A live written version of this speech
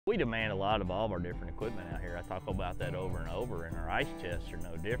We demand a lot of all of our different equipment out here. I talk about that over and over, and our ice chests are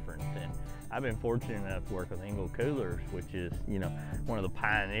no different. And I've been fortunate enough to work with Engel coolers, which is, one of the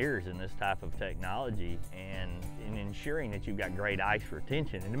pioneers in this type of technology, and in ensuring that you've got great ice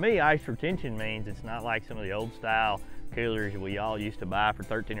retention. And to me, ice retention means it's not like some of the old style coolers we all used to buy for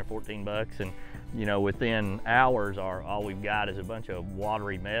 13 or 14 bucks, and within hours all we've got is a bunch of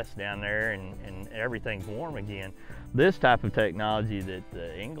watery mess down there, and everything's warm again. This type of technology that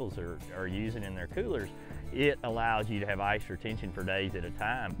the Engels are using in their coolers, it allows you to have ice retention for days at a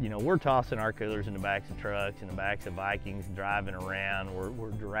time. We're tossing our coolers in the backs of trucks, in the backs of Vikings, driving around.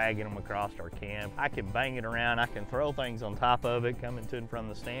 We're dragging them across our camp. I can bang it around. I can throw things on top of it, coming to and from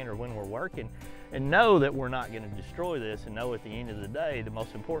the stand or when we're working, and know that we're not going to destroy this, and know at the end of the day, the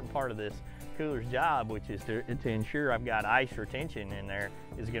most important part of this cooler's job, which is to ensure I've got ice retention in there,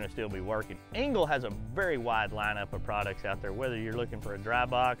 is going to still be working. Engel has a very wide lineup of products out there, whether you're looking for a dry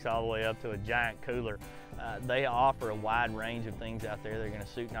box all the way up to a giant cooler. They offer a wide range of things out there. They're going to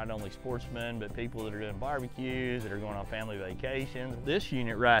suit not only sportsmen, but people that are doing barbecues, that are going on family vacations. This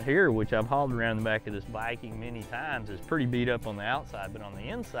unit right here, which I've hauled around the back of this Viking many times, is pretty beat up on the outside, but on the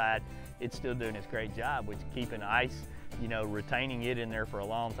inside, it's still doing its great job, which is keeping ice, retaining it in there for a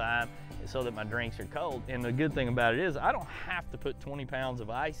long time so that my drinks are cold. And the good thing about it is I don't have to put 20 pounds of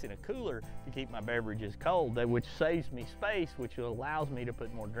ice in a cooler to keep my beverages cold, which saves me space, which allows me to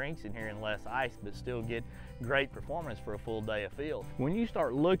put more drinks in here and less ice, but still get great performance for a full day of field. When you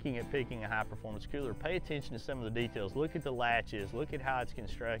start looking at picking a high performance cooler, pay attention to some of the details. Look at the latches, look at how it's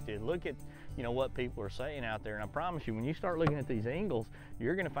constructed, look at what people are saying out there. And I promise you, when you start looking at these Engels,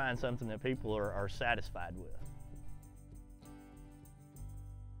 you're going to find something that people are satisfied with.